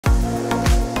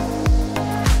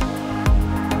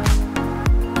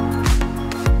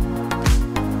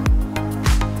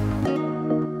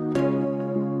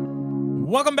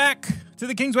Welcome back to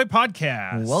the Kingsway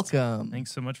Podcast. Welcome.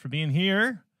 Thanks so much for being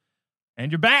here.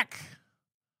 And you're back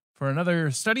for another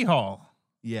study hall.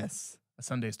 Yes. A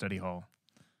Sunday study hall.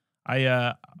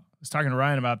 I was talking to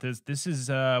Ryan about this. This is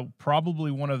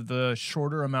probably one of the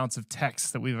shorter amounts of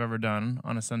text that we've ever done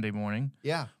on a Sunday morning.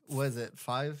 Yeah. Was it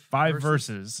five? Five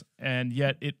verses. And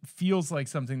yet it feels like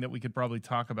something that we could probably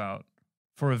talk about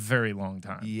for a very long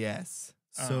time. Yes.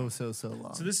 So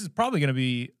long. So this is probably going to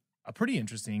be a pretty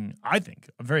interesting, I think,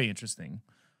 a very interesting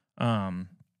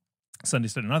Sunday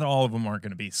study. Not that all of them aren't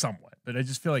going to be somewhat, but I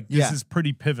just feel like this is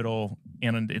pretty pivotal,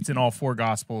 and it's in all four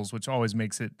Gospels, which always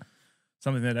makes it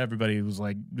something that everybody was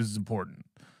like, this is important.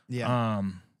 Yeah.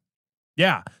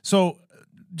 So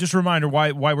just a reminder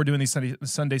why we're doing these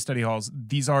Sunday study halls.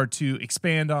 These are to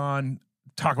expand on,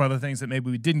 talk about the things that maybe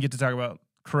we didn't get to talk about,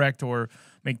 correct, or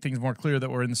make things more clear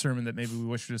that were in the sermon that maybe we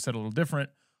wish we had said a little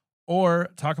different, or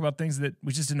talk about things that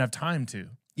we just didn't have time to.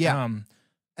 Yeah.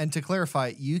 And to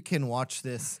clarify, you can watch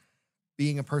this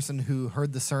being a person who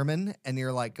heard the sermon and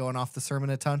you're like going off the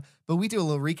sermon a ton, but we do a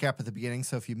little recap at the beginning,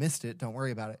 so if you missed it, don't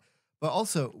worry about it. But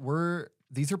also,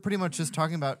 these are pretty much just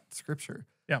talking about scripture.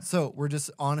 Yeah. So we're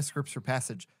just on a scripture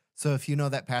passage. So if you know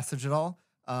that passage at all,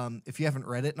 if you haven't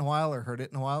read it in a while or heard it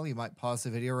in a while, you might pause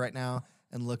the video right now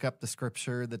and look up the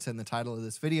scripture that's in the title of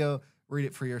this video, read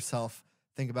it for yourself,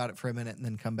 think about it for a minute, and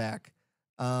then come back.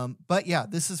 But yeah,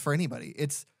 this is for anybody.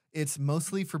 It's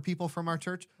mostly for people from our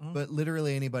church, but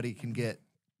literally anybody can get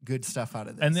good stuff out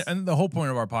of this. And the whole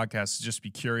point of our podcast is just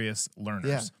be curious learners.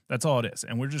 Yeah. That's all it is.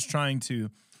 And we're just trying to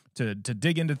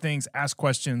dig into things, ask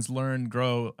questions, learn,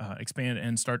 grow, expand,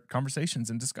 and start conversations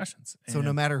and discussions. So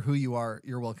no matter who you are,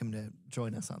 you're welcome to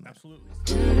join us on that. Absolutely.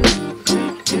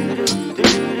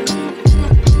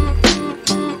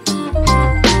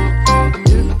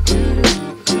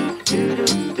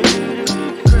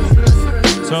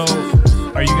 So,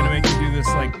 are you going to make me do this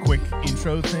like quick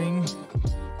intro thing?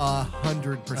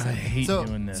 100%. I hate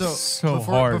doing this so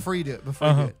before, hard. Before you do it,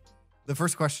 the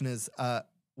first question is,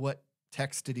 what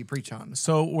text did he preach on?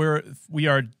 So we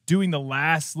are doing the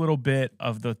last little bit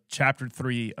of the chapter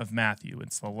 3 of Matthew.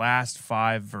 It's the last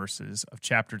 5 verses of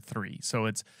chapter 3. So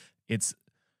it's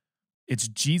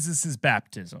Jesus's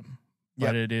baptism,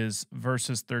 but it is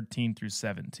verses 13 through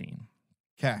 17.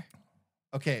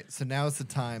 Okay. So now is the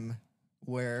time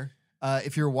where,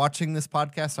 if you're watching this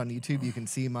podcast on YouTube, you can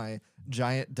see my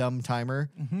giant dumb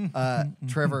timer.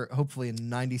 Trevor, hopefully in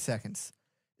 90 seconds,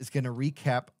 is going to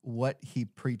recap what he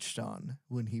preached on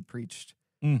when he preached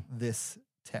this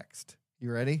text.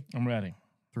 You ready? I'm ready.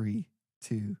 3,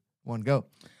 2, 1, go.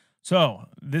 So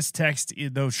this text,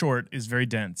 though short, is very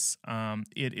dense.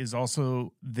 It is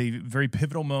also the very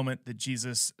pivotal moment that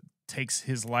Jesus takes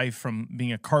his life from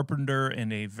being a carpenter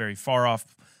in a very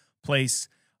far-off place,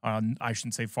 I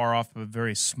shouldn't say far off, but a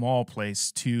very small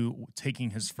place, to taking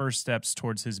his first steps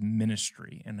towards his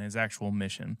ministry and his actual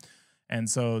mission. And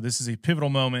so this is a pivotal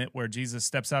moment where Jesus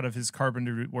steps out of his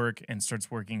carpenter work and starts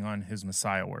working on his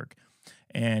Messiah work.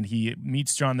 And he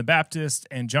meets John the Baptist,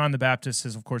 and John the Baptist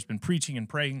has, of course, been preaching and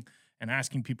praying and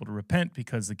asking people to repent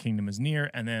because the kingdom is near.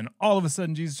 And then all of a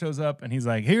sudden Jesus shows up and he's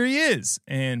like, here he is.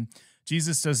 And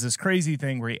Jesus does this crazy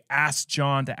thing where he asks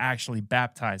John to actually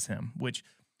baptize him, which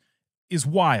is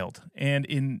wild, and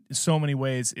in so many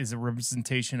ways is a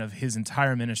representation of his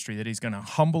entire ministry, that he's going to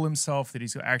humble himself, that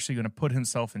he's actually going to put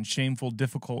himself in shameful,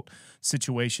 difficult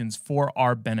situations for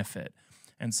our benefit.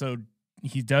 And so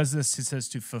he does this, he says,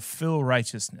 to fulfill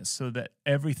righteousness, so that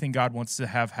everything God wants to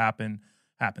have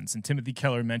happens. And Timothy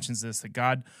Keller mentions this,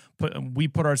 that we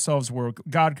put ourselves where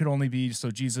God could only be,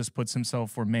 so Jesus puts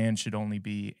himself where man should only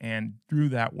be, and through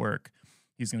that work,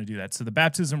 he's going to do that. So the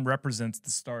baptism represents the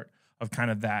start of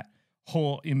kind of that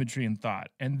whole imagery and thought.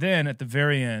 And then at the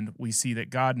very end, we see that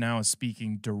God now is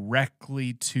speaking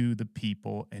directly to the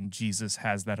people, and Jesus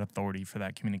has that authority for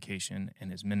that communication,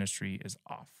 and his ministry is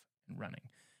off and running.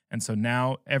 And so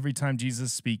now every time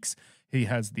Jesus speaks, he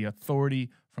has the authority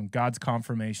from God's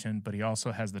confirmation, but he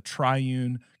also has the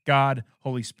triune God,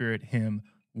 Holy Spirit, him,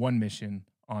 one mission,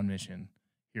 on mission.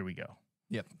 Here we go.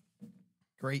 Yep.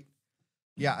 Great.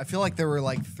 Yeah, I feel like there were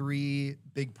like 3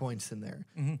 big points in there.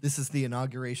 This is the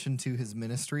inauguration to his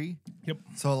ministry. Yep.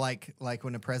 So like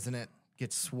when a president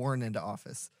gets sworn into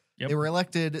office. Yep. They were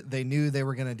elected, they knew they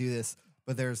were going to do this,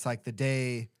 but there's like the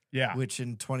day, which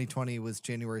in 2020 was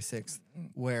January 6th,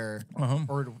 where,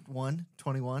 or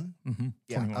 21?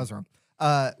 Yeah, 21. I was wrong.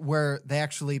 Where they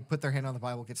actually put their hand on the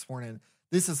Bible, get sworn in.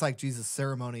 This is like Jesus'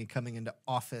 ceremony coming into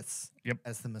office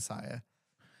as the Messiah.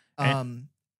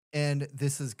 And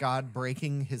this is God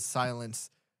breaking his silence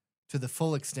to the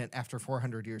full extent after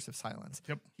 400 years of silence.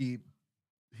 Yep. He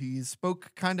he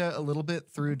spoke kind of a little bit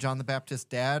through John the Baptist's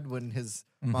dad when his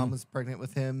mom was pregnant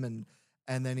with him,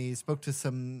 and then he spoke to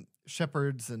some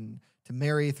shepherds and to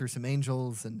Mary through some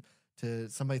angels and to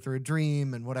somebody through a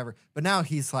dream and whatever. But now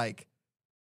he's like,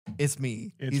 it's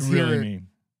me. It's he's really here. me.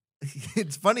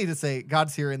 It's funny to say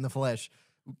God's here in the flesh.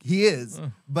 He is,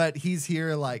 but he's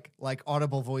here like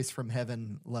audible voice from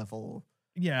heaven level.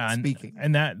 Yeah, speaking.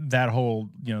 And that whole,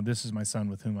 this is my son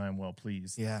with whom I am well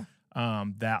pleased. Yeah.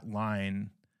 That line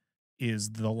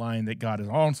is the line that God is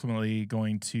ultimately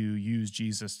going to use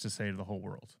Jesus to say to the whole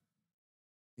world.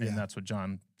 And that's what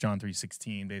John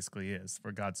 3:16 basically is.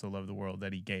 For God so loved the world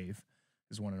that he gave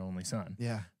his one and only son.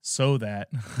 Yeah. So that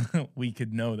we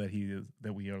could know that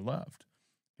that we are loved.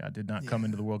 God did not come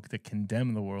into the world to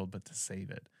condemn the world, but to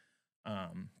save it.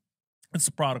 It's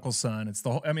the prodigal son. It's the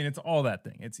whole, it's all that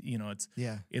thing. It's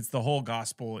it's the whole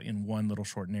gospel in one little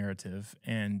short narrative,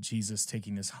 and Jesus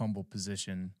taking this humble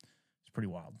position is pretty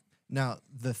wild. Now,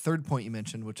 the third point you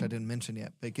mentioned, which I didn't mention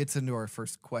yet, but gets into our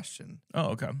first question. Oh,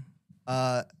 okay.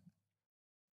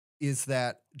 Is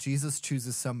that Jesus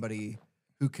chooses somebody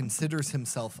who considers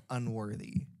himself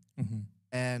unworthy. Mm-hmm.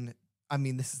 And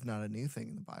this is not a new thing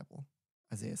in the Bible.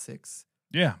 Isaiah 6.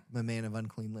 Yeah. A man of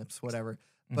unclean lips, whatever.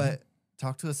 Mm-hmm. But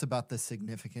talk to us about the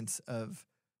significance of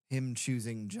him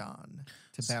choosing John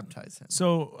to baptize him.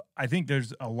 So I think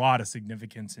there's a lot of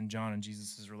significance in John and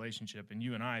Jesus' relationship. And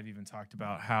you and I have even talked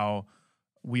about how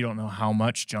we don't know how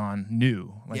much John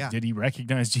knew. Did he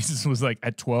recognize Jesus was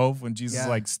at 12 when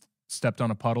Jesus stepped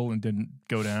on a puddle and didn't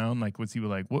go down? Was he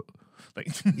like, what? I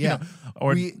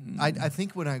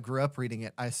think when I grew up reading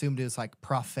it, I assumed it was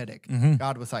prophetic. Mm-hmm.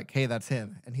 God was like, hey, that's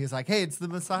him. And he was like, hey, it's the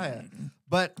Messiah.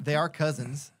 But they are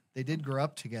cousins. They did grow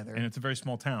up together. And it's a very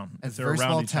small town. It's a very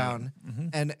small town. Mm-hmm.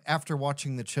 And after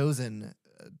watching The Chosen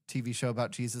TV show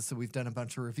about Jesus that we've done a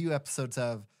bunch of review episodes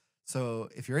of, so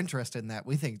if you're interested in that,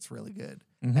 we think it's really good.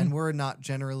 Mm-hmm. And we're not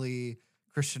generally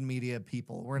Christian media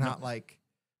people. We're not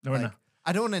No, we're not.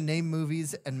 I don't want to name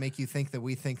movies and make you think that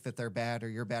we think that they're bad or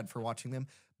you're bad for watching them.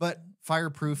 But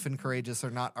Fireproof and Courageous are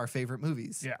not our favorite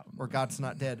movies. Yeah. Or God's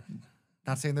Not Dead.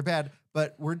 Not saying they're bad,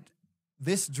 but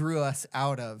this drew us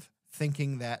out of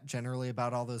thinking that generally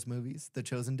about all those movies The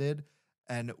Chosen did,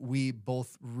 and we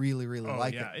both really, really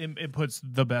like it. It puts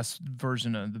the best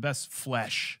version of the best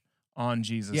flesh on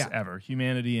Jesus ever.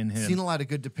 Humanity in him. Seen a lot of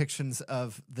good depictions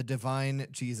of the divine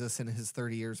Jesus in his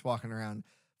 30 years walking around,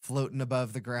 floating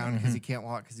above the ground because he can't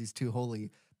walk because he's too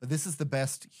holy. But this is the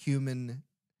best human,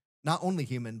 not only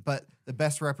human, but the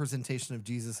best representation of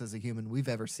Jesus as a human we've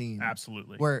ever seen.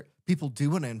 Absolutely. Where people do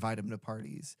want to invite him to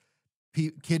parties.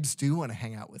 Kids do want to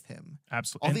hang out with him.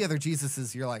 Absolutely. All the other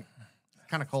Jesuses, you're like,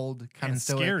 kind of cold, kind of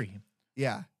stoic. Scary.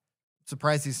 Yeah.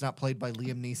 Surprised he's not played by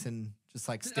Liam Neeson, just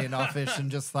standoffish and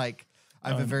just I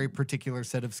have a very particular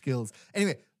set of skills.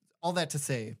 Anyway, all that to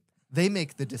say, they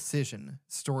make the decision,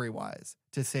 story-wise,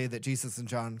 to say that Jesus and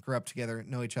John grew up together and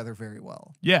know each other very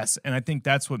well. Yes, and I think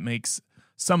that's what makes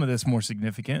some of this more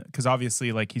significant, because obviously,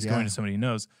 he's going to somebody he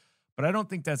knows. But I don't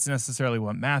think that's necessarily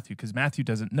what because Matthew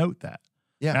doesn't note that.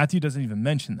 Yeah. Matthew doesn't even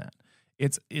mention that.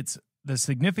 It's the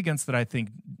significance that I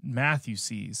think Matthew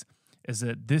sees is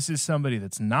that this is somebody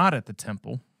that's not at the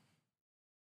temple.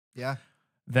 Yeah.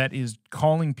 That is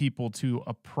calling people to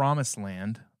a promised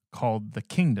land called the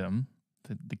kingdom,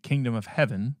 the kingdom of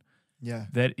heaven. Yeah.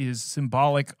 That is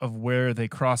symbolic of where they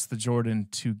cross the Jordan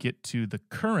to get to the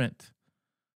current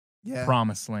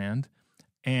promised land,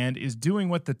 and is doing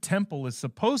what the temple is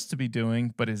supposed to be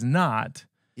doing, but is not.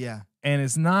 Yeah. And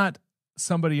is not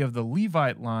somebody of the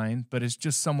Levite line, but is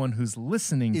just someone who's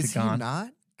listening to God. Is he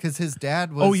not? Because his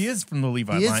dad was... Oh, he is from the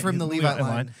Levite line. He is from the Levite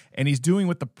line. And he's doing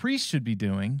what the priest should be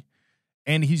doing,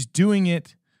 and he's doing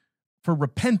it for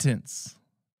repentance,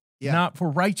 not for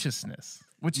righteousness,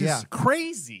 which is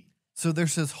crazy. So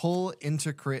there's this whole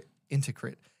intricate,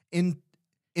 there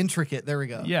we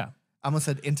go. Yeah. I almost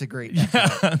said integrate.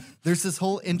 There's this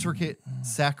whole intricate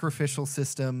sacrificial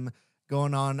system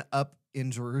going on up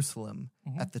in Jerusalem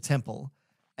at the temple.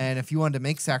 And if you wanted to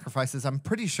make sacrifices, I'm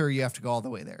pretty sure you have to go all the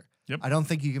way there. Yep. I don't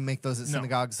think you can make those at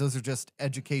synagogues. Those are just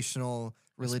educational,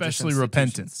 religious Especially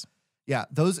repentance. Yeah,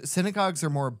 those synagogues are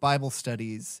more Bible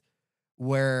studies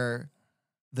where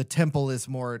the temple is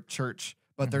more church,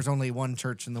 but there's only one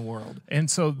church in the world. And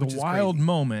so the wild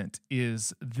moment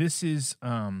is this is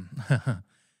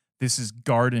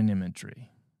garden imagery.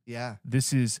 Yeah.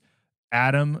 This is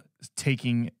Adam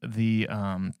taking the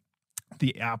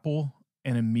apple,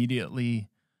 and immediately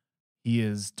he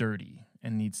is dirty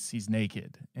and he's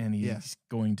naked and he's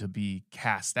going to be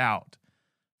cast out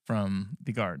from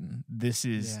the garden. This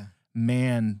is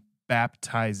man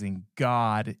baptizing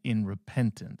God in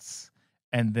repentance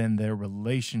and then their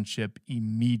relationship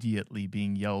immediately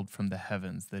being yelled from the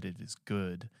heavens that it is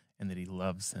good and that he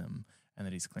loves him and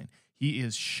that he's clean. He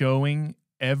is showing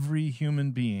every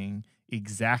human being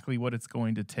exactly what it's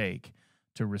going to take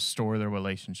to restore their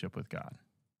relationship with God.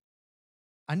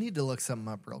 I need to look something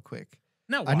up real quick.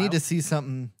 No, I need to see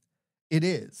something. It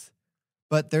is.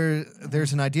 But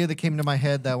there's an idea that came into my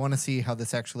head that I want to see how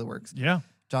this actually works. Yeah.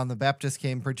 John the Baptist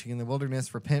came preaching in the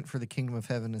wilderness, repent for the kingdom of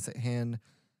heaven is at hand.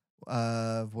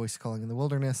 Voice calling in the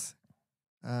wilderness.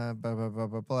 Blah, blah, blah,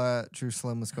 blah, blah.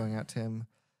 Jerusalem was going out to him.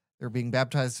 They were being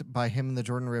baptized by him in the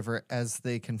Jordan River as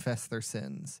they confessed their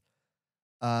sins.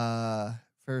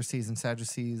 Pharisees and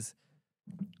Sadducees.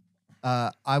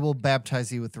 I will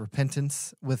baptize you with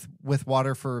repentance, with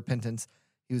water for repentance.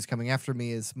 He who's coming after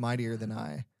me is mightier than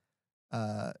I.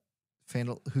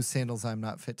 Whose sandals I am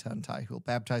not fit to untie. Who will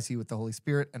baptize you with the Holy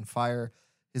Spirit and fire,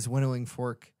 his winnowing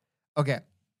fork. Okay.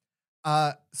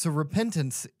 So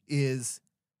repentance is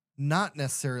not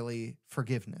necessarily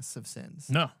forgiveness of sins.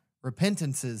 No.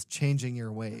 Repentance is changing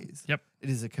your ways. Yep. It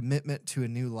is a commitment to a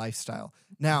new lifestyle.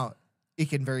 Now, it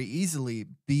can very easily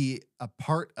be a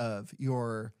part of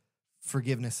your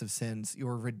forgiveness of sins,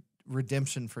 your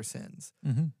redemption for sins.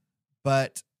 Mm-hmm.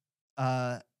 But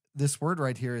this word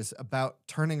right here is about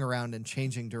turning around and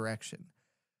changing direction.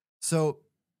 So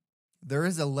there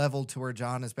is a level to where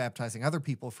John is baptizing other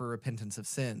people for repentance of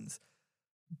sins,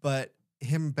 but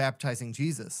him baptizing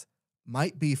Jesus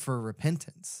might be for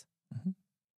repentance,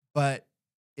 but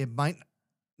it might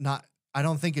not. I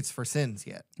don't think it's for sins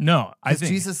yet. No, I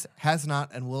think Jesus has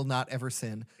not and will not ever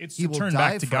sin. it's he to will turn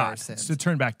die back to for our God. sins. It's to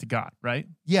turn back to God, right?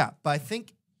 Yeah, but I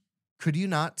think, could you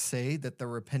not say that the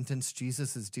repentance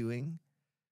Jesus is doing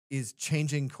is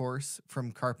changing course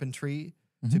from carpentry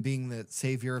to being the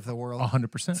savior of the world?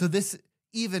 100%. So this,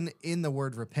 even in the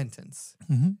word repentance,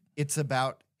 it's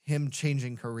about him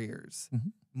changing careers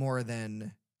more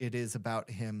than it is about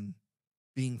him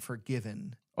being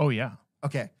forgiven. Oh, yeah.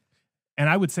 Okay. And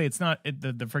I would say it's not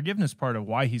the forgiveness part of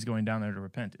why he's going down there to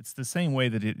repent. It's the same way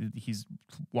that he's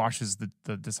washes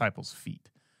the disciples' feet.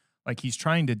 Like he's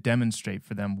trying to demonstrate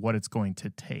for them what it's going to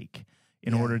take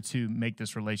in order to make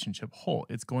this relationship whole.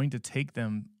 It's going to take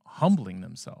them humbling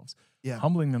themselves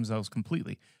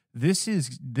completely. This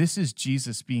is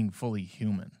Jesus being fully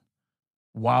human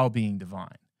while being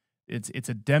divine. It's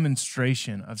a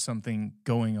demonstration of something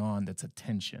going on that's a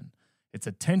tension. It's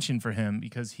a tension for him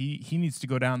because he needs to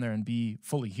go down there and be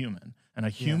fully human. And a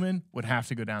human would have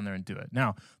to go down there and do it.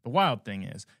 Now, the wild thing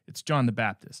is, it's John the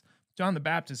Baptist. John the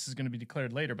Baptist is going to be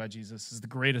declared later by Jesus as the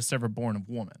greatest ever born of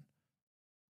woman.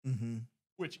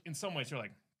 Which, in some ways, you're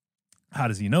like, how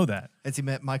does he know that? Has he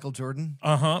met Michael Jordan?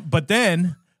 But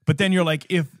then you're like,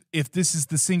 if this is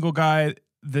the single guy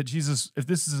that Jesus, if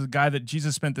this is a guy that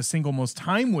Jesus spent the single most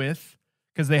time with,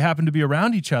 because they happen to be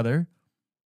around each other,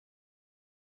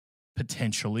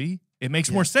 potentially, it makes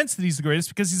more sense that he's the greatest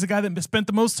because he's the guy that spent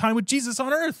the most time with Jesus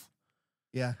on earth.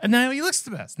 Yeah. And now he looks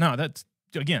the best. No, that's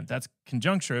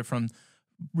conjuncture from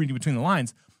reading between the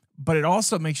lines. But it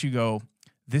also makes you go,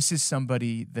 this is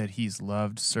somebody that he's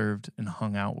loved, served, and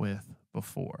hung out with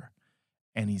before,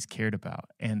 and he's cared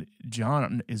about. And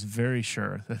John is very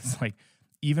sure that it's like,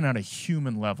 even at a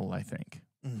human level, I think,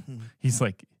 he's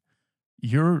like,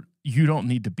 you don't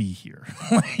need to be here.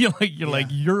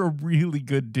 You're a really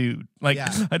good dude.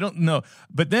 I don't know.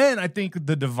 But then I think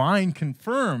the divine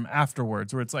confirm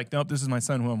afterwards where it's like, nope, this is my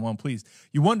son who I'm well pleased.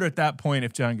 You wonder at that point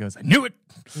if John goes, I knew it.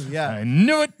 Yeah. I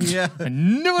knew it. Yeah. I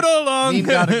knew it all along. Need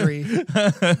not agree.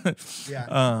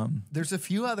 Yeah. There's a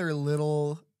few other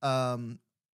little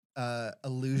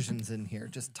allusions in here,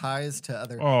 just ties to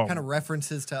other kind of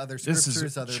references to other scriptures, this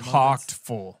is other chocked moments.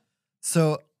 full.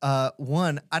 So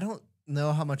one, I don't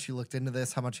know how much you looked into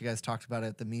this, how much you guys talked about it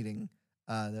at the meeting,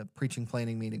 the preaching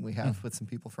planning meeting we have with some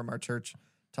people from our church,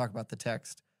 talk about the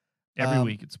text. Every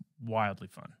week. It's wildly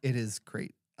fun. It is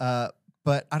great.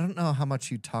 But I don't know how much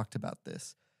you talked about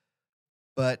this.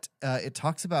 But it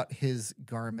talks about his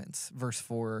garments. Verse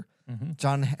 4,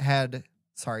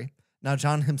 Now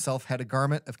John himself had a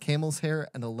garment of camel's hair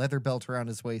and a leather belt around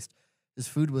his waist. His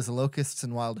food was locusts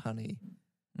and wild honey.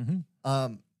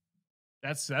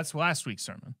 That's last week's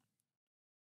sermon.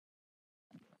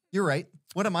 You're right.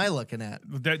 What am I looking at?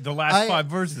 The last 5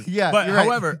 verses. Yeah, but you're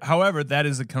right. however,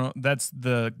 that's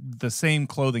the same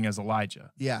clothing as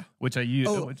Elijah. Yeah, which I use.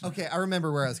 Okay, I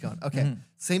remember where I was going. Okay,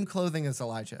 same clothing as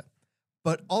Elijah,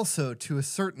 but also to a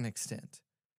certain extent,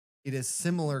 it is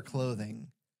similar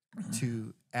clothing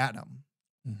to Adam.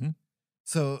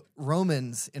 So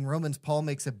in Romans, Paul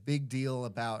makes a big deal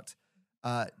about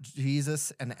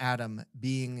Jesus and Adam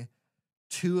being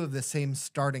two of the same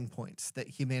starting points that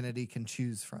humanity can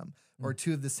choose from, or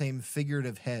two of the same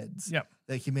figurative heads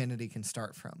that humanity can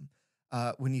start from.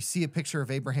 When you see a picture of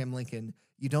Abraham Lincoln,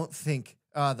 you don't think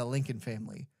the Lincoln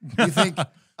family. You think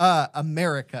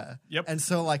America. And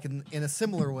so, like in a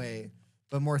similar way,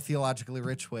 but more theologically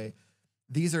rich way,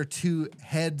 these are two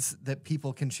heads that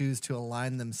people can choose to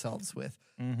align themselves with.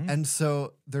 And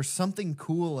so there's something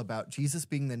cool about Jesus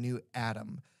being the new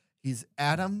Adam. He's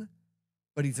Adam,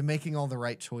 but he's making all the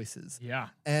right choices.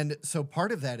 And so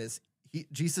part of that is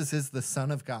Jesus is the Son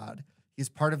of God. He's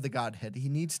part of the Godhead. He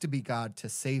needs to be God to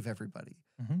save everybody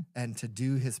and to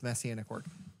do his messianic work.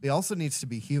 But he also needs to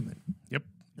be human.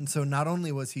 And so not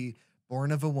only was he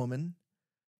born of a woman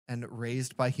and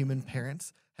raised by human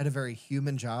parents, had a very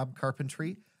human job,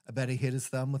 carpentry. I bet he hit his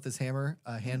thumb with his hammer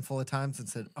a handful of times and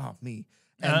said, "Oh, me."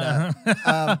 And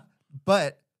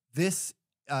but this,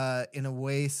 in a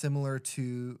way similar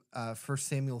to 1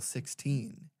 Samuel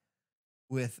 16,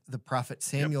 with the prophet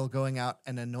Samuel going out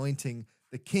and anointing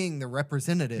the king, the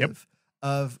representative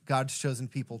of God's chosen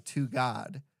people to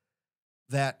God,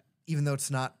 that even though it's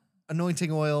not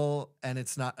anointing oil and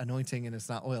it's not anointing and it's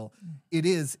not oil, it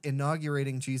is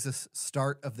inaugurating Jesus'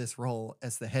 start of this role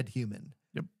as the head human,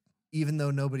 even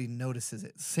though nobody notices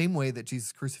it. Same way that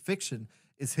Jesus' crucifixion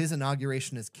is his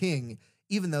inauguration as king,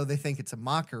 even though they think it's a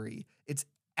mockery. It's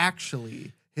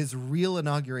actually his real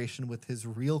inauguration with his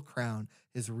real crown,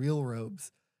 his real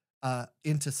robes,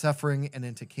 into suffering and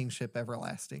into kingship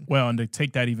everlasting. Well, and to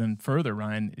take that even further,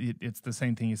 Ryan, it's the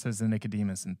same thing he says to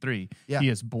Nicodemus in 3. He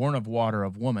is born of water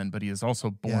of woman, but he is also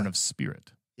born of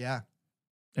spirit.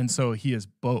 And so he is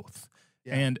both.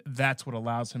 And that's what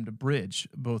allows him to bridge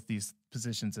both these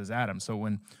positions as Adam. So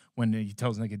when he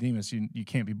tells Nicodemus, you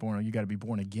can't be born, you got to be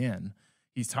born again,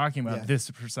 he's talking about this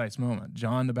precise moment.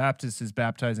 John the Baptist is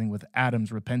baptizing with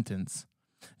Adam's repentance.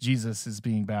 Jesus is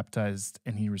being baptized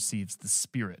and he receives the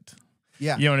Spirit.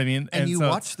 You know what I mean? And you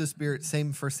watch the Spirit,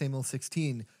 same for Samuel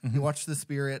 16, you watch the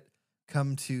Spirit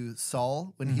come to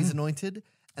Saul when he's anointed,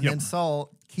 and then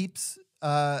Saul keeps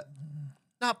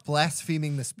not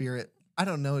blaspheming the Spirit. I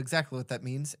don't know exactly what that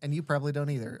means, and you probably don't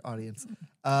either, audience.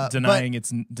 Denying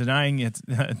its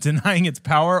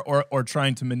power, or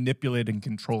trying to manipulate and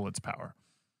control its power.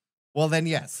 Well, then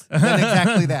yes, then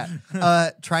exactly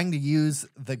that. Trying to use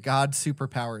the God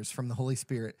superpowers from the Holy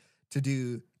Spirit to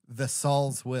do the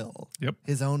Saul's will,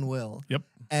 his own will.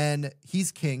 And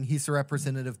he's king. He's the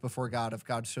representative before God of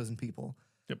God's chosen people.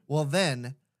 Well,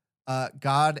 then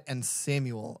God and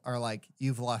Samuel are like,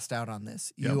 you've lost out on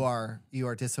this. You are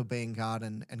disobeying God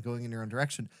and going in your own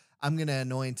direction. I'm going to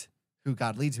anoint who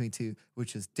God leads me to,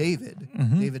 which is David.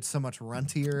 David's so much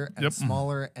runtier and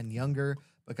smaller and younger,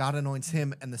 but God anoints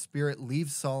him, and the Spirit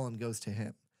leaves Saul and goes to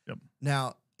him.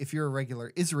 Now, if you're a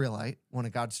regular Israelite, one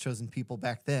of God's chosen people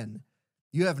back then,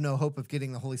 you have no hope of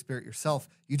getting the Holy Spirit yourself.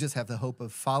 You just have the hope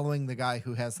of following the guy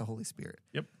who has the Holy Spirit.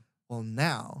 Well,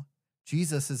 now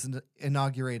Jesus is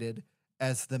inaugurated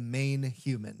as the main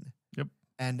human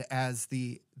and as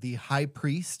the high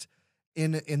priest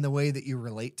in the way that you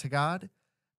relate to God,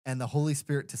 and the Holy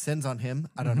Spirit descends on him.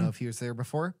 I don't know if he was there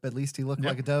before, but at least he looked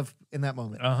like a dove in that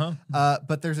moment.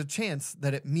 But there's a chance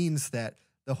that it means that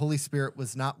the Holy Spirit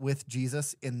was not with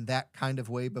Jesus in that kind of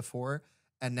way before,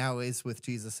 and now is with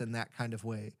Jesus in that kind of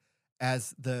way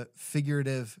as the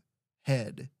figurative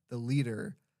head, the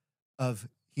leader of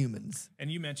humans.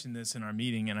 And you mentioned this in our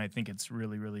meeting, and I think it's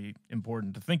really, really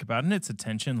important to think about. And it's a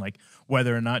tension, like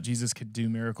whether or not Jesus could do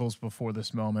miracles before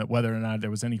this moment, whether or not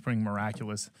there was anything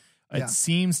miraculous. It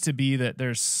seems to be that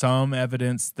there's some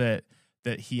evidence that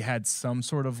he had some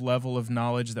sort of level of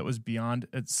knowledge that was beyond.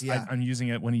 I'm using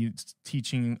it when he's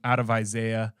teaching out of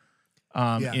Isaiah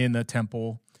in the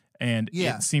temple. And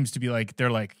it seems to be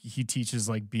like he teaches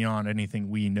like beyond anything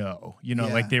we know.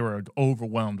 Like they were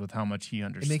overwhelmed with how much he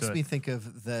understood. It makes me think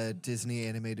of the Disney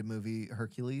animated movie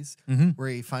Hercules, where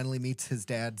he finally meets his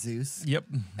dad Zeus.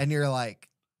 And you're like,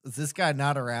 is this guy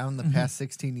not around the past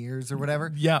 16 years or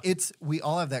whatever? We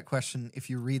all have that question if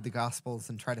you read the Gospels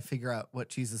and try to figure out what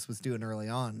Jesus was doing early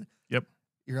on.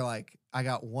 You're like, I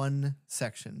got one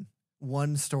section,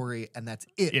 one story, and that's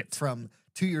it. From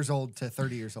 2 years old to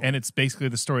 30 years old. And it's basically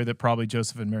the story that probably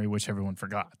Joseph and Mary wish everyone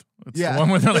forgot. It's the one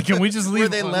where they're like, can we just leave? Where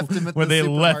they left him at where the they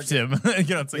left supermarket.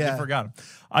 him. It's like they forgot him.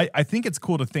 I think it's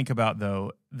cool to think about,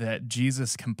 though, that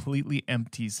Jesus completely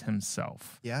empties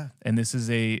himself. And this is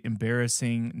a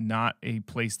embarrassing, not a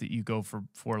place that you go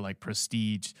for like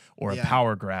prestige or a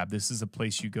power grab. This is a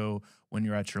place you go when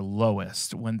you're at your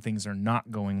lowest, when things are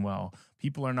not going well.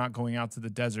 People are not going out to the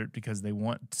desert because they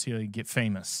want to get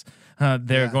famous.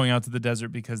 They're going out to the desert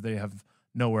because they have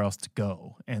nowhere else to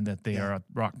go and that they are at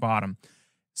rock bottom.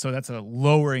 So that's a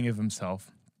lowering of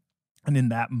himself. And in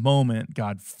that moment,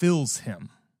 God fills him.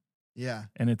 Yeah.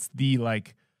 And it's the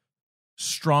like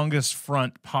strongest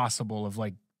front possible of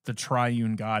like the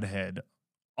triune Godhead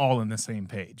all in the same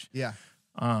page. Yeah.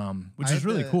 Which is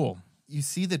really cool. You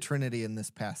see the Trinity in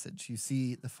this passage. You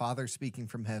see the Father speaking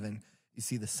from heaven. You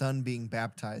see the Son being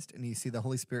baptized, and you see the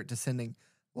Holy Spirit descending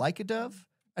like a dove.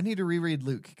 I need to reread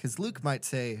Luke because Luke might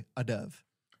say a dove,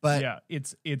 but yeah,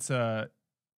 it's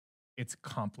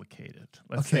complicated.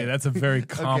 Let's say that's a very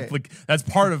complicated. That's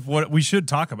part of what we should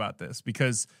talk about this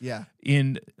because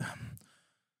let's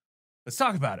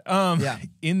talk about it.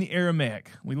 In the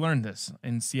Aramaic, we learned this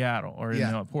in Seattle or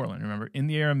in Portland. Remember, in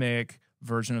the Aramaic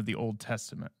version of the Old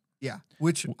Testament. Yeah,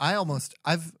 which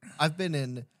I've been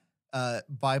in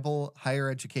Bible higher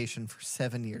education for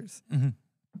 7 years. Mm-hmm.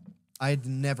 I had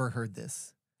never heard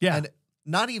this. Yeah, and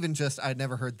not even just I'd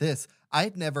never heard this. I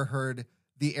had never heard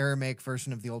the Aramaic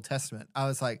version of the Old Testament. I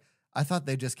was like, I thought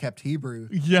they just kept Hebrew.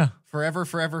 Yeah, forever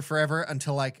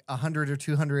until like 100 or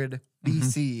 200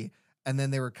 BC. And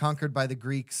then they were conquered by the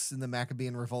Greeks in the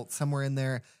Maccabean revolt somewhere in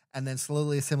there, and then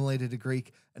slowly assimilated to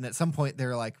Greek. And at some point, they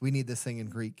were like, we need this thing in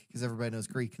Greek because everybody knows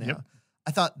Greek now. Yep.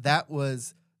 I thought that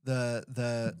was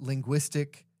the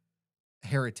linguistic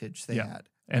heritage they had.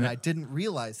 And I didn't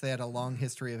realize they had a long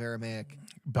history of Aramaic.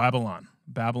 Babylon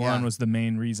was the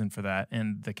main reason for that,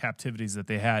 and the captivities that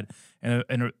they had.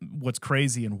 And what's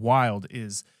crazy and wild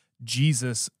is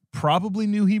Jesus probably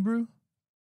knew Hebrew,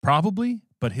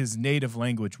 but his native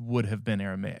language would have been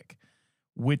Aramaic,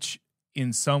 which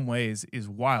in some ways is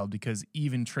wild because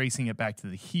even tracing it back to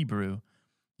the Hebrew,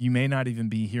 you may not even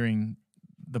be hearing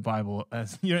the Bible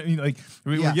as, you know what I mean? Like,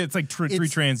 it's like three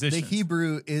transitions. The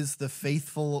Hebrew is the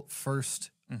faithful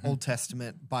first Old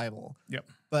Testament Bible. Yep.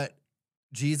 But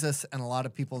Jesus and a lot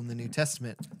of people in the New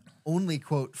Testament only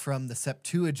quote from the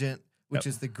Septuagint, which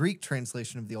is the Greek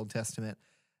translation of the Old Testament,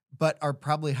 but are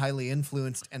probably highly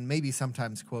influenced and maybe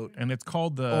sometimes quote. And it's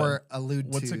called or allude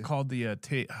what's to. What's it called?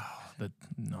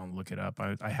 No, look it up.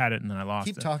 I had it and then I lost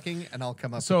it. Keep talking and I'll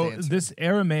come up with the So answer. this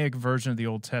Aramaic version of the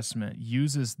Old Testament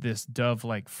uses this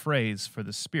dove-like phrase for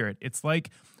the Spirit. It's like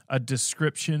a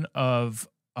description of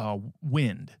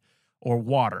wind or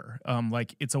water.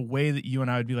 Like it's a way that you and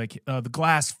I would be like, the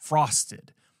glass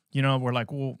frosted. You know, we're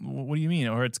like, well, what do you mean?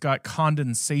 Or it's got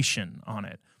condensation on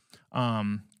it.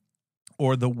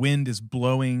 Or the wind is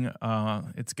blowing,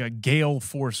 it's got gale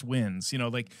force winds. You know,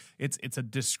 like it's a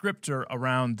descriptor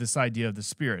around this idea of the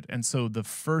Spirit. And so the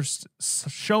first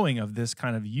showing of this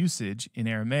kind of usage in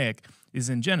Aramaic is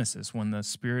in Genesis, when the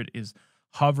Spirit is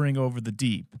hovering over the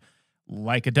deep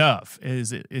like a dove,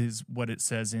 is what it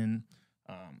says in,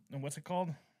 what's it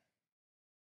called?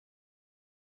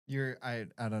 I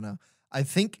don't know.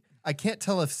 I can't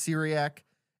tell if Syriac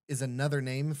is another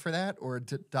name for that or a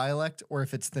dialect, or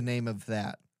if it's the name of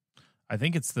that. I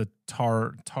think it's the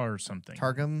Tar something.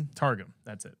 Targum,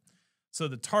 that's it. So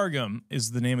the Targum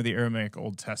is the name of the Aramaic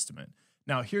Old Testament.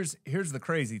 Now here's the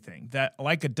crazy thing, that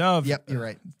like a dove you're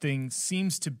right. thing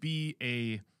seems to be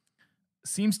a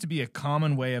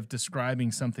common way of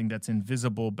describing something that's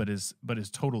invisible but is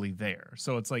totally there.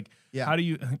 So it's like, how do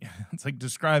you it's like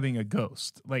describing a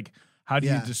ghost. Like, how do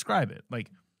you describe it?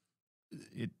 Like,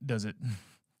 does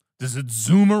it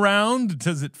zoom around?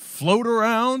 Does it float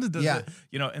around? Does it,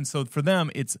 and so for them,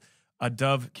 it's a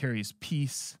dove carries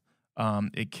peace.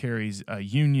 It carries a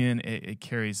union. It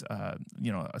carries, a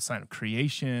sign of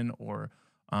creation or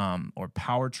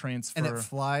power transfer. And it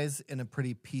flies in a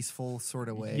pretty peaceful sort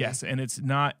of way. Yes, and it's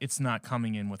not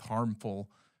coming in with harmful,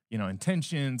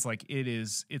 intentions. Like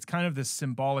it's kind of this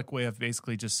symbolic way of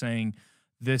basically just saying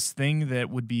this thing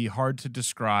that would be hard to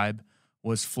describe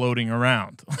was floating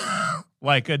around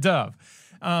like a dove.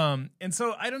 And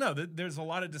so I don't know, there's a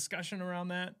lot of discussion around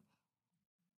that.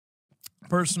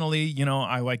 Personally,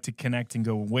 I like to connect and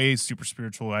go way super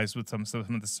spiritualized with some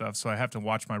of the stuff, so I have to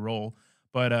watch my role.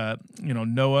 But,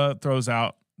 Noah throws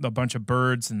out a bunch of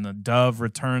birds and the dove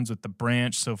returns with the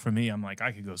branch. So for me, I'm like,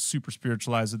 I could go super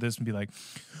spiritualized with this and be like,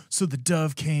 so the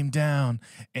dove came down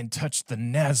and touched the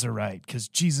Nazarite because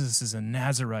Jesus is a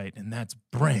Nazarite and that's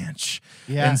branch.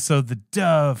 Yeah. And so the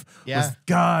dove was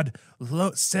God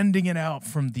sending it out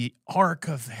from the ark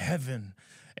of heaven.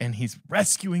 And he's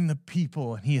rescuing the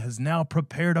people, and he has now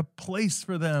prepared a place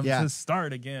for them to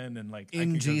start again. And like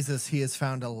in Jesus, he has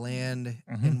found a land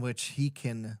in which he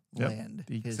can land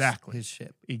his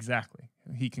ship. Exactly.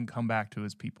 He can come back to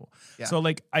his people. Yeah. So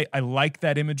like I like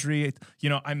that imagery.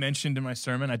 I mentioned in my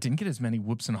sermon, I didn't get as many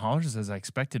whoops and hollers as I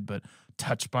expected, but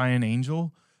touched by an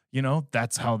angel,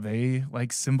 that's how they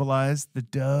like symbolize the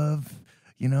dove.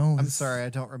 I'm sorry, I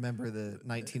don't remember the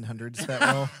 1900s that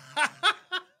well.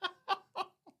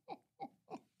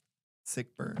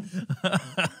 Sick burn.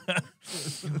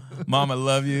 Mom, I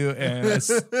love you. And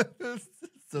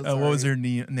So what was sorry.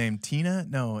 her name? Tina?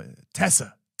 No,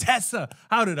 Tessa. Tessa.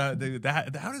 How did I do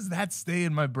that? How does that stay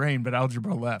in my brain, but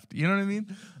algebra left? You know what I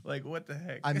mean? Like, what the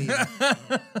heck? I mean,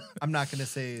 I'm not going to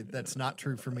say that's not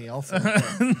true for me also. But,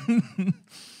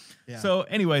 yeah. So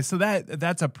anyway, so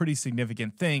that's a pretty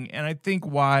significant thing. And I think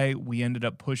why we ended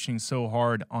up pushing so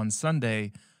hard on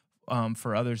Sunday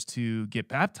for others to get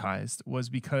baptized was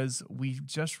because we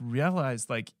just realized,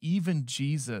 like, even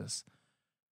Jesus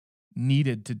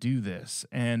needed to do this.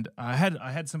 And I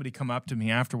had somebody come up to me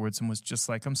afterwards and was just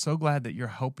like, I'm so glad that you're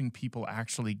helping people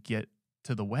actually get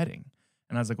to the wedding.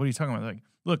 And I was like, what are you talking about? They're like,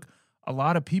 look, a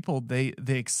lot of people, they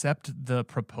accept the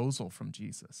proposal from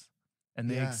Jesus and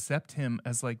they accept him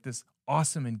as like this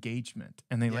awesome engagement.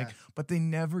 And they but they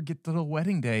never get to the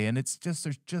wedding day. And it's just,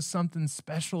 there's just something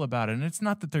special about it. And it's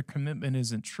not that their commitment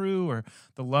isn't true or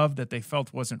the love that they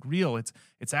felt wasn't real.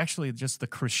 It's actually just the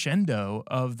crescendo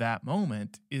of that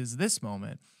moment is this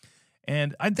moment.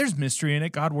 And there's mystery in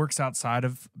it. God works outside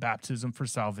of baptism for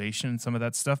salvation and some of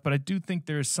that stuff. But I do think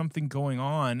there's something going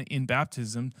on in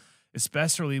baptism,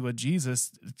 especially what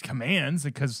Jesus commands,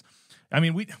 because, I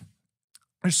mean,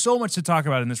 there's so much to talk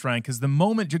about in this, Ryan, because the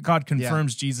moment God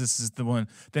confirms Jesus is the one,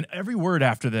 then every word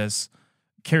after this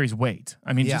carries weight.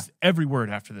 I mean, just every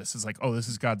word after this is like, oh, this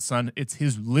is God's son. It's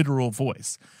his literal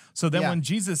voice. So then when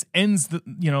Jesus ends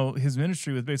his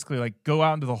ministry with basically like, go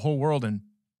out into the whole world and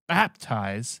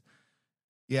baptize.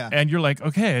 Yeah. And you're like,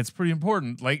 okay, it's pretty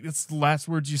important. Like, it's the last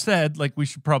words you said. Like, we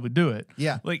should probably do it.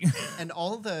 Yeah. Like, and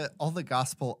all the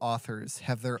gospel authors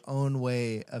have their own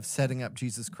way of setting up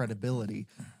Jesus' credibility.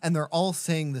 And they're all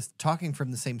saying this, talking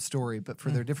from the same story, but for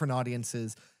their different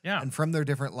audiences and from their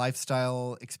different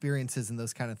lifestyle experiences and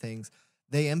those kind of things.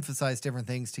 They emphasize different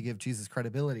things to give Jesus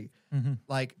credibility.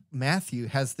 Like Matthew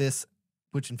has this,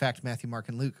 which in fact, Matthew, Mark,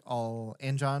 and Luke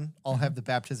and John all have the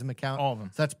baptism account. All of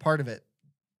them. So that's part of it.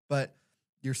 But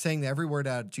you're saying that every word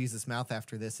out of Jesus' mouth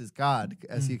after this is God,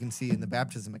 as you can see in the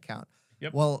baptism account.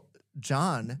 Yep. Well,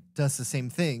 John does the same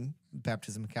thing,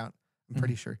 baptism account, I'm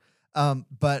pretty sure.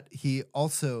 But he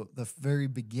also, the very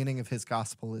beginning of his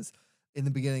gospel is, in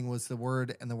the beginning was the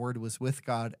Word, and the Word was with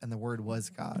God, and the Word was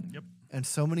God. Yep. And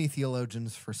so many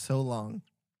theologians for so long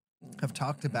have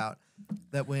talked about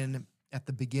that when, at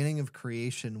the beginning of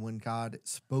creation, when God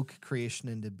spoke creation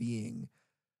into being,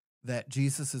 that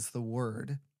Jesus is the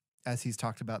Word, as he's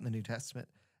talked about in the New Testament,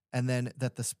 and then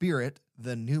that the Spirit,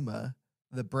 the pneuma,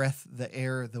 the breath, the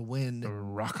air, the wind, the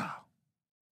raka.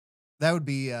 That would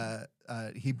be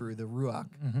Hebrew, the ruach.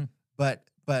 But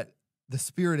the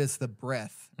Spirit is the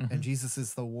breath, and Jesus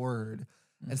is the Word.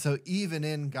 And so even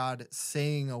in God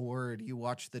saying a word, you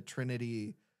watch the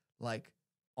Trinity like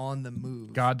on the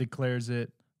move. God declares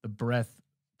it. The breath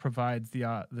provides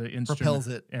the instrument, propels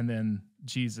it, and then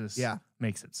Jesus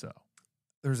makes it so.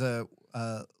 There's a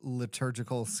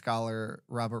liturgical scholar,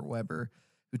 Robert Weber,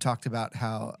 who talked about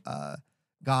how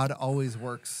God always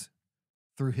works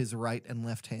through his right and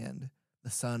left hand, the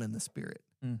Son and the Spirit.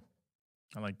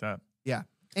 I like that. Yeah.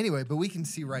 Anyway, but we can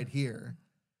see right here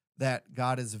that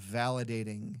God is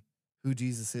validating who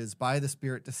Jesus is by the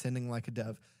Spirit descending like a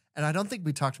dove. And I don't think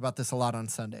we talked about this a lot on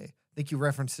Sunday. I think you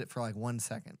referenced it for like 1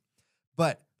 second.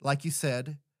 But like you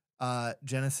said,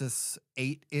 Genesis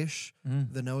 8-ish,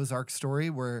 the Noah's Ark story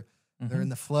where they're in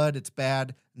the flood, it's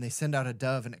bad, and they send out a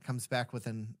dove and it comes back with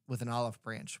an olive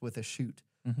branch, with a shoot,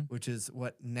 which is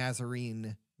what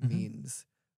Nazarene means,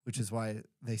 which is why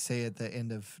they say at the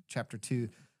end of chapter 2,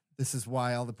 this is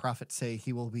why all the prophets say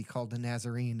he will be called a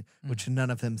Nazarene, which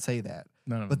none of them say that.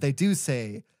 But they do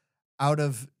say, out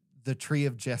of the tree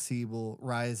of Jesse will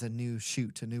rise a new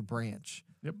shoot, a new branch.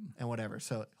 Yep. And whatever.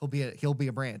 So he'll be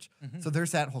a branch. So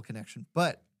there's that whole connection.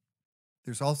 But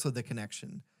there's also the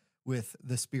connection with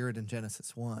the Spirit in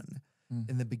Genesis 1.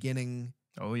 In the beginning,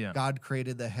 God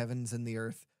created the heavens and the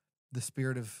earth. The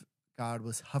Spirit of God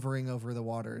was hovering over the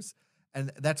waters.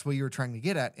 And that's what you were trying to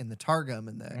get at in the Targum,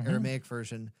 in the Aramaic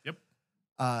version. Yep.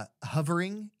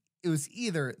 Hovering, it was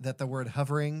either that the word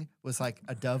hovering was like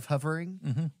a dove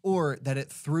hovering, or that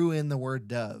it threw in the word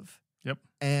dove. Yep.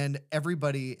 And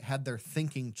everybody had their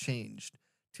thinking changed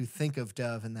to think of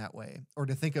dove in that way, or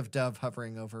to think of dove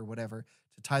hovering over whatever,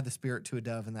 to tie the Spirit to a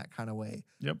dove in that kind of way,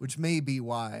 which may be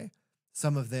why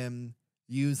some of them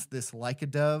use this like a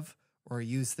dove or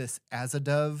use this as a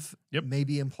dove,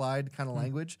 maybe implied kind of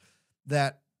language,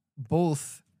 that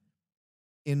both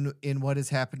in what is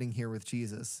happening here with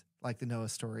Jesus, like the Noah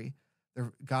story,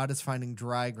 God is finding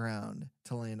dry ground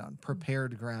to land on,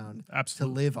 prepared ground to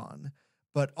live on.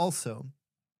 But also,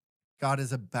 God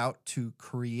is about to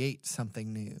create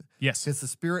something new. Yes. Because the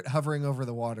Spirit hovering over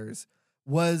the waters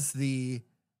was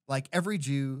like every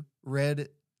Jew read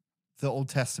the Old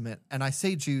Testament, and I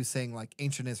say Jew saying like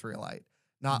ancient Israelite,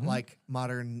 not like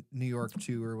modern New York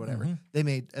Jew or whatever. They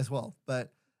made as well,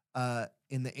 but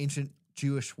in the ancient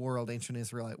Jewish world, ancient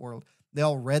Israelite world, they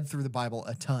all read through the Bible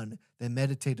a ton. They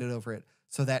meditated over it,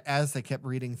 so that as they kept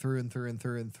reading through and through and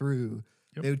through and through,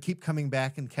 they would keep coming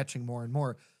back and catching more and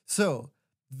more. So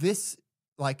this,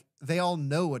 like, they all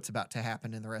know what's about to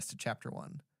happen in the rest of chapter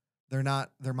 1.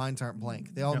 Their minds aren't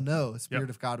blank. They all know the Spirit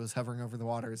of God was hovering over the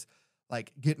waters,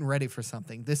 like getting ready for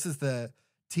something. This is the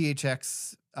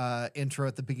THX intro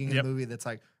at the beginning of the movie that's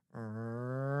like,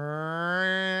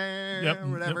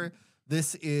 whatever.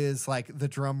 This is like the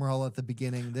drum roll at the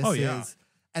beginning. This is,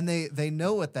 and they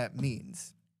know what that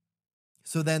means.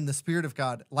 So then the Spirit of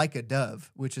God, like a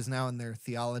dove, which is now in their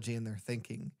theology and their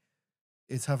thinking,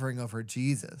 is hovering over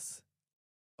Jesus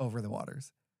over the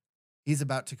waters. He's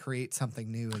about to create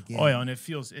something new again. Oh yeah, and it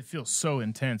feels so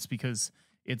intense because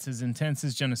it's as intense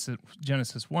as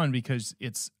Genesis 1 because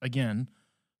it's, again,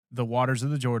 the waters of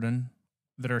the Jordan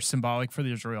that are symbolic for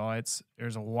the Israelites.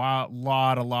 There's a lot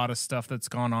of stuff that's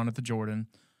gone on at the Jordan,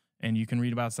 and you can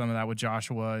read about some of that with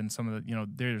Joshua and some of the,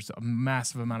 there's a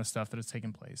massive amount of stuff that has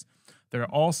taken place. There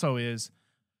also is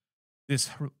this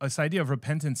idea of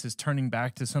repentance is turning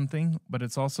back to something, but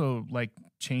it's also like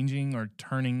changing or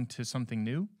turning to something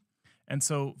new. And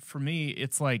so for me,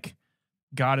 it's like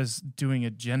God is doing a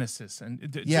Genesis, and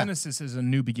Genesis is a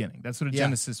new beginning. That's what a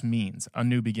Genesis means, a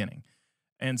new beginning.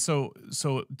 And so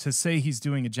to say he's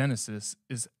doing a Genesis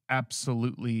is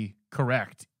absolutely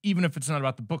correct, even if it's not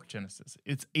about the book Genesis.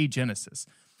 It's a Genesis.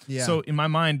 Yeah. So in my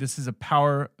mind, this is a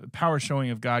power showing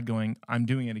of God going, I'm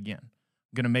doing it again.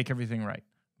 I'm going to make everything right.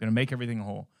 I'm going to make everything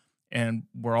whole. And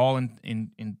we're all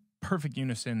in perfect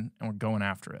unison, and we're going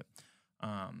after it.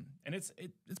 And it's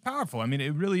powerful. I mean,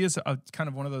 it really is a kind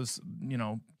of one of those,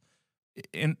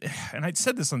 and I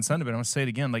said this on Sunday, but I'm going to say it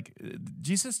again. Like,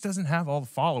 Jesus doesn't have all the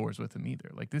followers with him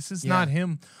either. Like, this is not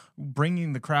him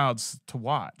bringing the crowds to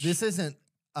watch. This isn't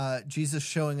Jesus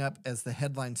showing up as the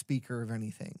headline speaker of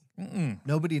anything.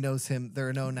 Nobody knows him. There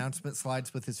are no announcement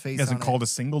slides with his face on it. He hasn't called a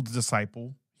single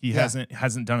disciple. He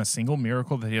hasn't done a single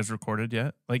miracle that he has recorded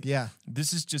yet. Like,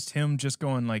 this is just him just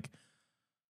going like,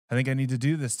 I think I need to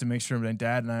do this to make sure my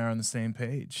dad and I are on the same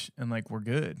page, and like we're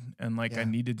good. And like I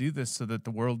need to do this so that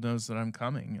the world knows that I'm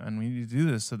coming, and we need to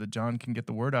do this so that John can get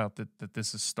the word out that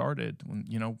this has started. When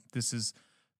this is,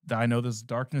 I know there's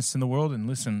darkness in the world, and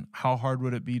listen, how hard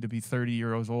would it be to be 30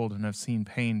 years old and have seen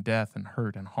pain, death, and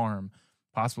hurt and harm,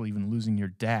 possibly even losing your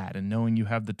dad, and knowing you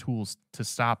have the tools to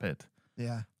stop it.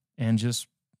 Yeah, and just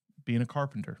being a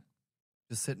carpenter.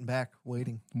 Just sitting back,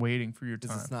 waiting for your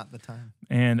time. It's not the time.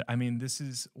 And I mean, this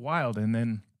is wild. And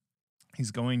then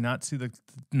he's going not to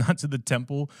the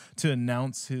temple to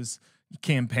announce his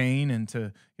campaign and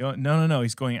to no.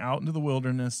 He's going out into the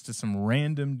wilderness to some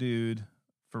random dude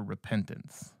for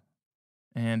repentance,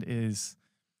 and is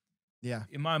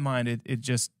in my mind it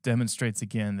just demonstrates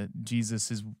again that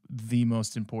Jesus is the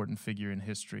most important figure in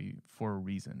history for a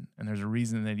reason, and there's a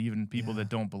reason that even people that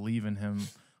don't believe in him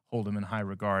hold him in high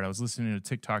regard. I was listening to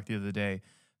TikTok the other day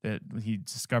that he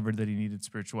discovered that he needed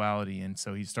spirituality, and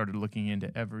so he started looking into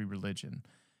every religion.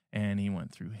 And he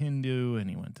went through Hindu, and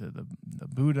he went to the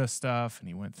Buddha stuff, and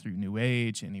he went through New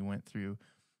Age, and he went through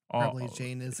probably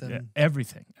Jainism,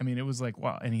 everything. I mean, it was like,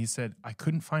 wow. And he said, I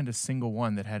couldn't find a single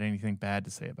one that had anything bad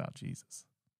to say about Jesus.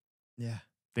 Yeah.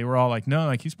 They were all like, no,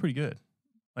 like he's pretty good.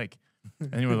 Like,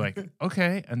 and you were like,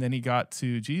 okay. And then he got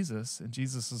to Jesus, and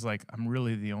Jesus was like, I'm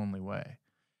really the only way.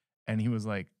 And he was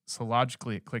like, so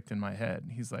logically it clicked in my head.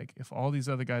 He's like, if all these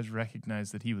other guys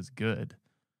recognized that he was good,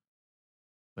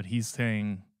 but he's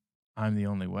saying, I'm the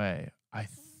only way, I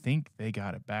think they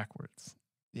got it backwards.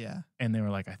 Yeah. And they were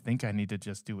like, I think I need to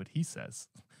just do what he says.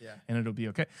 Yeah. And it'll be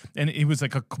okay. And it was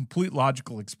like a complete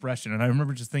logical expression. And I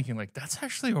remember just thinking like, that's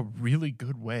actually a really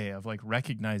good way of like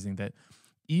recognizing that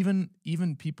even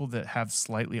people that have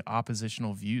slightly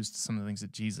oppositional views to some of the things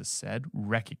that Jesus said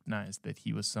recognized that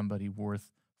he was somebody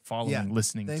worth following,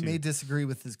 listening to. They may disagree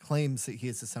with his claims that he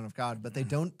is the Son of God, but they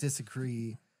don't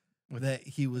disagree with that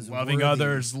he was loving worthy.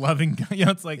 Others, loving,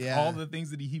 it's like all the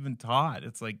things that he even taught.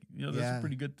 It's like, those are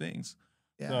pretty good things.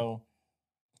 Yeah.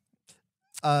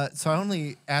 So I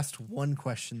only asked one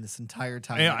question this entire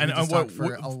time. Yeah, and talked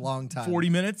for a long time. 40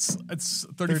 minutes? It's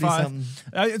 35.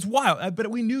 It's wild,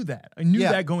 but we knew that. I knew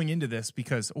that going into this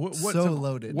because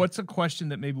loaded. What's a question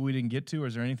that maybe we didn't get to, or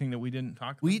is there anything that we didn't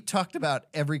talk about? We talked about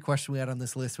every question we had on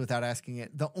this list without asking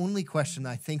it. The only question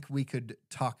I think we could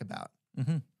talk about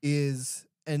is,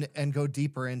 and go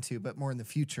deeper into, but more in the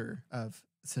future of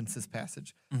since this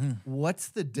passage, what's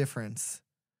the difference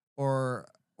or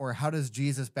or how does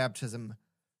Jesus' baptism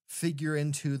figure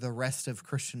into the rest of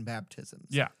Christian baptisms?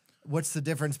 Yeah. What's the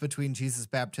difference between Jesus'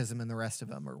 baptism and the rest of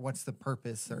them, or what's the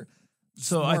purpose, or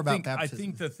So more I about think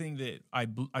baptism? the thing that I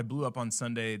blew up on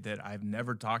Sunday that I've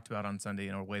never talked about on Sunday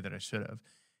in a way that I should have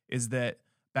is that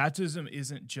baptism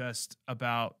isn't just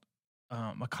about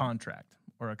a contract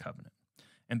or a covenant,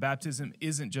 and baptism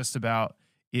isn't just about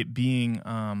it being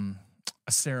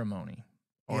a ceremony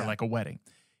or like a wedding.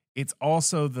 It's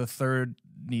also the third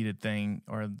needed thing,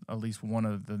 or at least one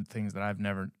of the things that I've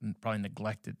never probably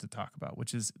neglected to talk about,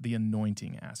 which is the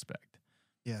anointing aspect.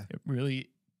 Yeah. It really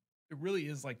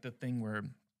is like the thing where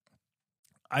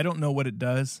I don't know what it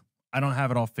does. I don't have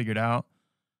it all figured out.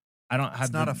 I don't have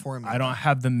It's not a formula. I don't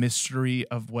have the mystery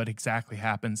of what exactly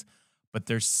happens, but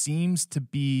there seems to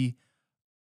be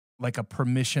like a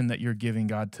permission that you're giving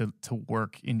God to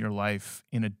work in your life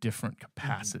in a different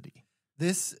capacity.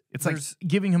 It's like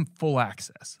giving him full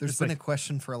access. There's been a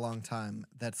question for a long time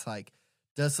that's like,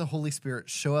 does the Holy Spirit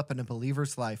show up in a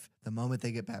believer's life the moment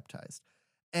they get baptized?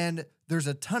 And there's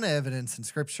a ton of evidence in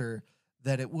Scripture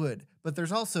that it would, but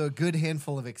there's also a good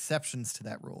handful of exceptions to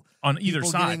that rule. On either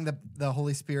People side. getting the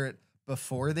Holy Spirit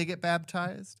before they get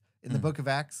baptized in the book of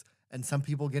Acts, and some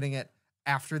people getting it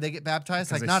after they get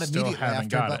baptized, like not immediately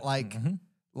after, but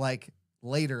like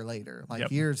later,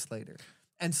 like years later.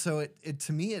 And so it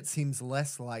to me, it seems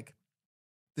less like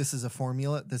this is a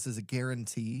formula, this is a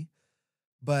guarantee.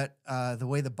 But the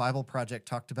way the Bible Project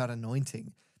talked about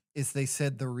anointing is they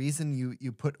said the reason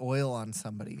you put oil on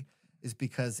somebody is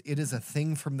because it is a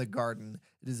thing from the garden.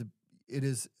 It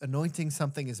is anointing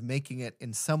something, is making it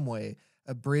in some way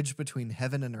a bridge between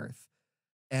heaven and earth,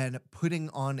 and putting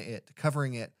on it,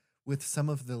 covering it with some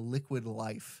of the liquid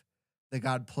life that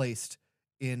God placed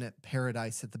in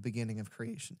paradise at the beginning of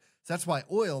creation. So that's why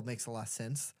oil makes a lot of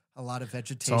sense. A lot of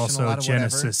vegetation, it's also a lot of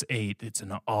Genesis 8. It's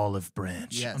an olive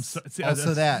branch. Yes,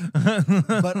 also that.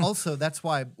 But also that's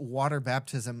why water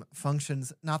baptism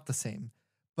functions not the same,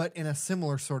 but in a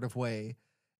similar sort of way.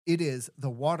 It is the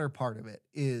water part of it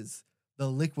is the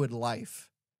liquid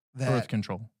life. That, birth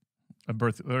control,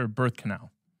 birth canal.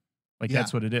 Like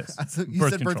that's what it is. You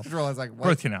said birth control. I was like, what?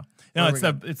 Birth canal. No, it's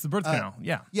the birth canal.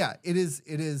 Yeah. Yeah, it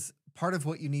is part of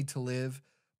what you need to live,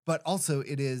 but also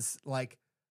it is like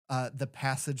the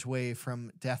passageway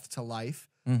from death to life.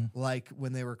 Like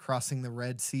when they were crossing the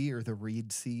Red Sea or the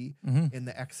Reed Sea in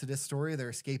the Exodus story, they're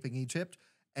escaping Egypt.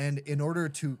 And in order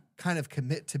to kind of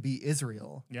commit to be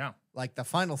Israel, like the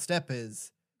final step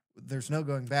is there's no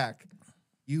going back.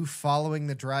 You following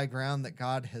the dry ground that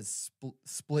God has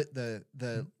split the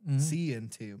sea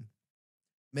into,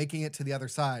 making it to the other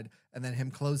side, and then him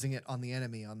closing it on the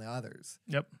enemy, on the others.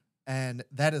 Yep. And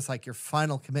that is like your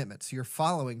final commitment. So you're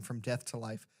following from death to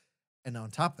life. And on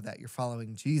top of that, you're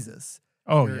following Jesus.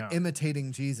 You're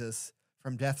imitating Jesus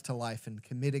from death to life and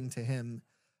committing to him.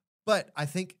 But I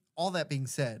think all that being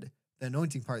said, the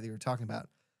anointing part that you were talking about,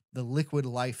 the liquid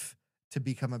life to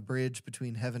become a bridge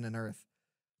between heaven and earth,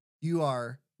 you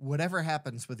are, whatever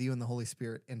happens with you and the Holy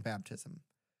Spirit in baptism,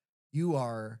 you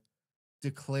are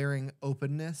declaring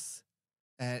openness.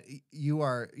 And you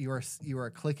are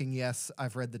clicking yes.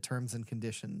 I've read the terms and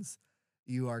conditions.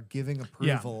 You are giving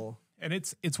approval. Yeah. And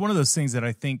it's one of those things that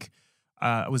I think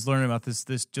I was learning about this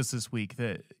just this week,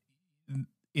 that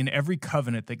in every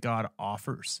covenant that God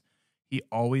offers, he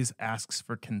always asks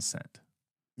for consent.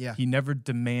 Yeah. He never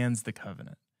demands the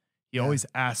covenant. He always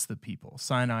asks the people.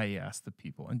 Sinai, he asked the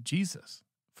people. And Jesus,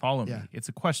 follow me. It's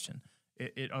a question.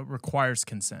 It requires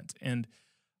consent. And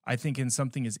I think in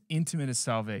something as intimate as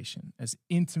salvation, as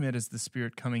intimate as the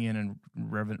Spirit coming in and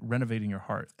renovating your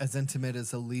heart, as intimate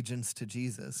as allegiance to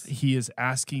Jesus, he is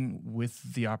asking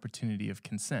with the opportunity of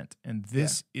consent. And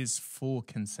this is full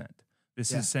consent.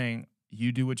 This is saying,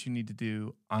 you do what you need to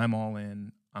do. I'm all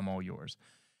in. I'm all yours.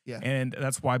 Yeah. And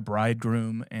that's why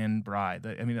bridegroom and bride,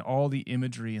 I mean, all the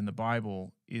imagery in the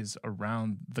Bible is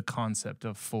around the concept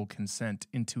of full consent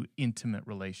into intimate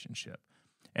relationship.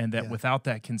 And that without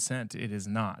that consent, it is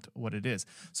not what it is.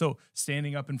 So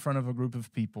standing up in front of a group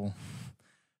of people,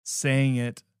 saying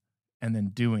it, and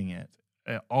then doing it,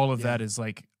 all of that is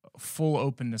like full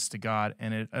openness to God.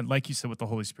 And it, like you said, with the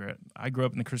Holy Spirit, I grew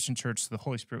up in the Christian church, so the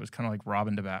Holy Spirit was kind of like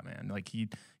Robin to Batman. Like he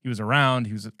was around,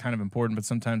 he was kind of important, but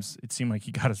sometimes it seemed like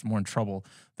he got us more in trouble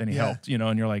than he helped, you know,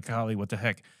 and you're like, golly, what the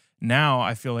heck? Now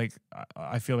I feel like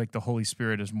the Holy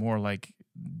Spirit is more like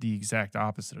the exact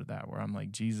opposite of that, where I'm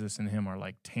like, Jesus and him are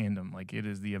like tandem. Like it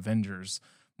is the Avengers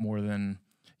more than,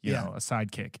 you know, a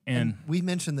sidekick. And we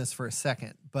mentioned this for a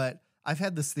second, but I've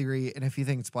had this theory, and if you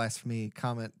think it's blasphemy,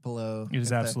 comment below. It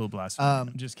is absolute blasphemy.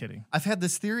 I'm just kidding. I've had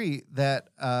this theory that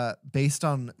based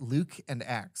on Luke and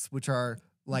Acts, which are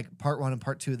like part 1 and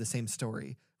part 2 of the same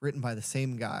story, written by the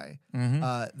same guy.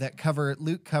 Mm-hmm.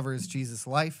 Luke covers Jesus'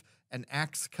 life, and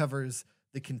Acts covers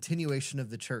the continuation of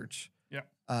the church.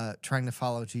 Yeah. Trying to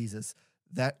follow Jesus.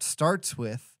 Acts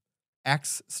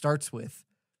starts with,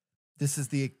 this is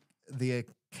the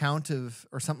account of,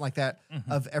 or something like that,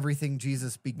 of everything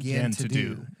Jesus began to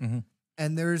do. Mm-hmm.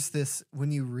 And there's this,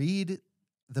 when you read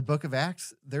the book of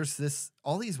Acts, there's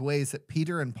all these ways that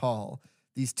Peter and Paul,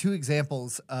 these 2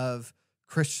 examples of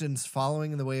Christians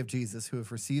following in the way of Jesus who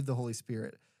have received the Holy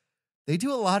Spirit, they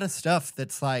do a lot of stuff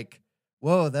that's like,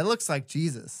 whoa, that looks like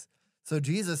Jesus. So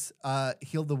Jesus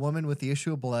healed the woman with the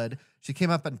issue of blood. She came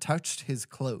up and touched his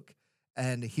cloak,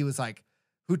 and he was like,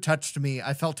 who touched me?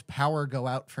 I felt power go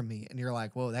out from me. And you're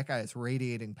like, whoa, that guy is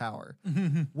radiating power.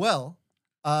 Well,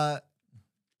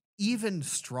 even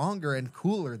stronger and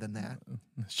cooler than that,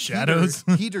 Shadows.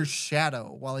 Peter's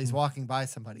shadow, while he's walking by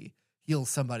somebody, heals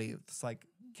somebody. It's like,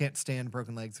 can't stand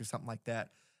broken legs or something like that.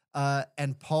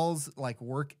 And Paul's like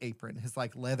work apron, his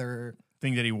like leather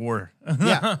thing that he wore.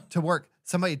 To work.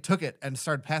 Somebody took it and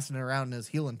started passing it around and is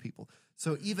healing people.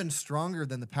 So even stronger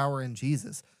than the power in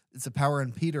Jesus, it's the power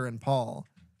in Peter and Paul,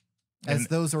 as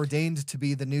those ordained to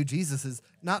be the new Jesuses.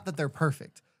 Not that they're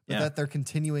perfect, but that they're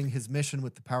continuing his mission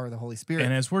with the power of the Holy Spirit.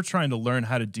 And as we're trying to learn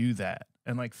how to do that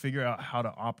and like figure out how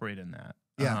to operate in that,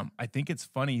 I think it's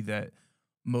funny that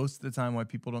most of the time why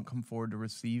people don't come forward to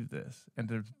receive this and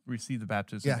to receive the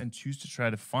baptism and choose to try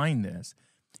to find this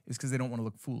is because they don't want to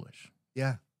look foolish.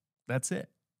 Yeah. That's it.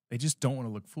 They just don't want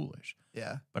to look foolish.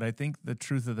 Yeah. But I think the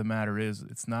truth of the matter is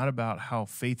it's not about how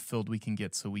faith-filled we can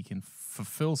get so we can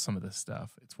fulfill some of this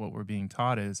stuff. It's what we're being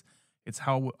taught is it's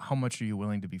how much are you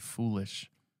willing to be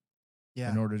foolish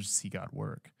in order to see God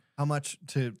work. How much,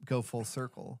 to go full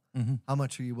circle, how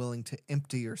much are you willing to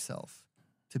empty yourself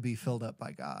to be filled up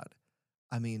by God?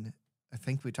 I mean, I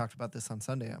think we talked about this on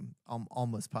Sunday. I'm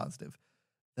almost positive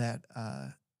that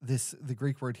the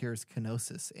Greek word here is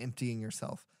kenosis, emptying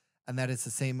yourself. And that is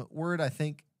the same word, I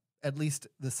think, at least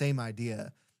the same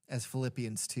idea as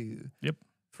Philippians 2. Yep.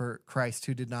 For Christ,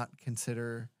 who did not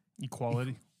consider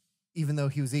equality. Even though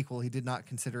he was equal, he did not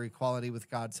consider equality with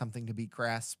God something to be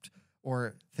grasped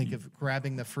or think of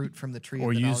grabbing the fruit from the tree.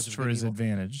 Or of the used for his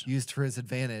advantage. Used for his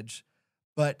advantage.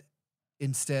 But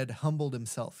instead humbled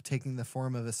himself, taking the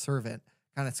form of a servant,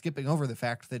 kind of skipping over the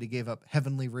fact that he gave up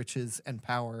heavenly riches and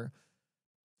power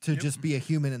to just be a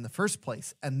human in the first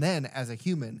place. And then as a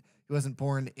human, he wasn't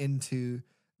born into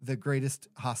the greatest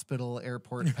hospital,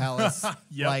 airport, palace,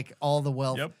 like all the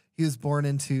wealth. He was born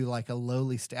into like a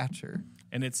lowly stature.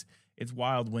 And it's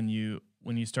wild when you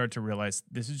start to realize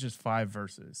this is just 5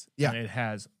 verses. Yeah. And it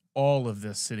has all of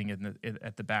this sitting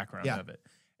at the background of it.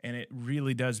 And it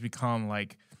really does become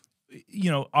like,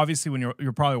 you know, obviously when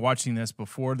you're probably watching this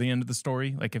before the end of the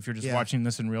story, like if you're just watching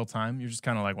this in real time, you're just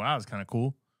kind of like, wow, it's kind of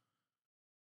cool.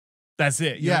 That's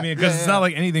it. You know what I mean? Because it's not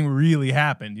like anything really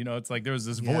happened. You know, it's like there was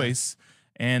this voice,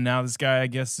 and now this guy, I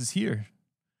guess, is here.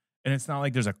 And it's not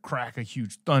like there's a crack of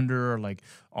huge thunder or like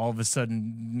all of a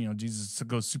sudden, you know, Jesus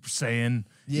goes Super Saiyan,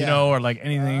 you know, or like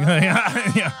anything.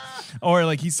 Or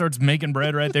like he starts making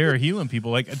bread right there or healing people.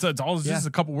 Like it's all just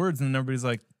a couple words, and then everybody's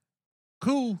like,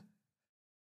 cool.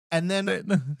 And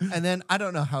then I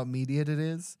don't know how immediate it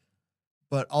is,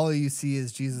 but all you see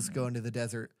is Jesus go into the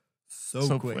desert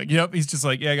so quick. Yep, he's just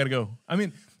like, I gotta go. I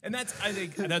mean, and I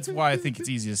think that's why I think it's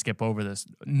easy to skip over this.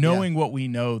 Knowing what we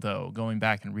know, though, going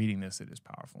back and reading this, it is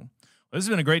powerful. Well, this has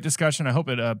been a great discussion. I hope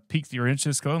it piqued your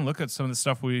interest. Go and look at some of the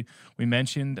stuff we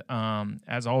mentioned.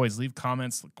 As always, leave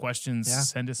comments, questions,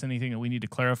 send us anything that we need to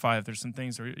clarify if there's some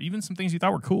things or even some things you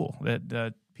thought were cool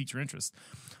that piqued your interest.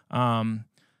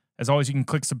 As always, you can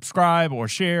click subscribe or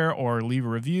share or leave a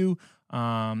review.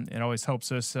 It always helps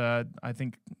us, I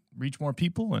think, reach more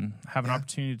people and have an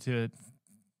opportunity to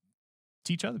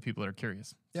teach other people that are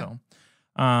curious. So,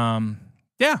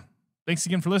 thanks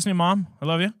again for listening, Mom. I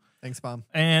love you. Thanks, Mom.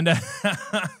 And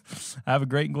have a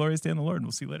great and glorious day in the Lord. And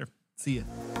we'll see you later. See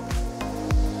you.